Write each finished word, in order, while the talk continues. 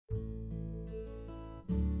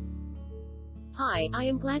Hi, I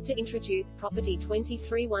am glad to introduce property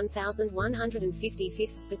 23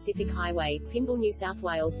 1155th Pacific Highway, Pymble, New South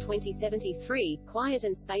Wales 2073, quiet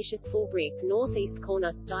and spacious full brick, northeast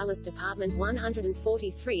corner stylist apartment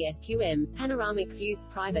 143 SQM, panoramic views,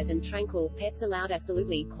 private and tranquil, pets allowed.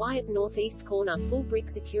 Absolutely quiet northeast corner full brick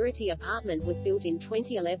security apartment was built in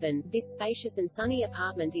 2011. This spacious and sunny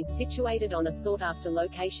apartment is situated on a sought-after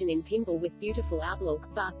location in Pymble with beautiful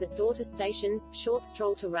outlook, bus at daughter stations, short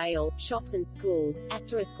stroll to rail, shops and schools. *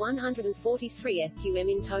 143 SQM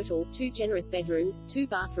in total, 2 generous bedrooms, 2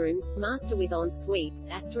 bathrooms, master with en-suites.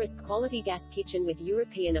 * quality gas kitchen with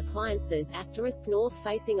European appliances. *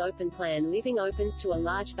 north-facing open plan living opens to a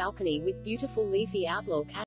large balcony with beautiful leafy outlook.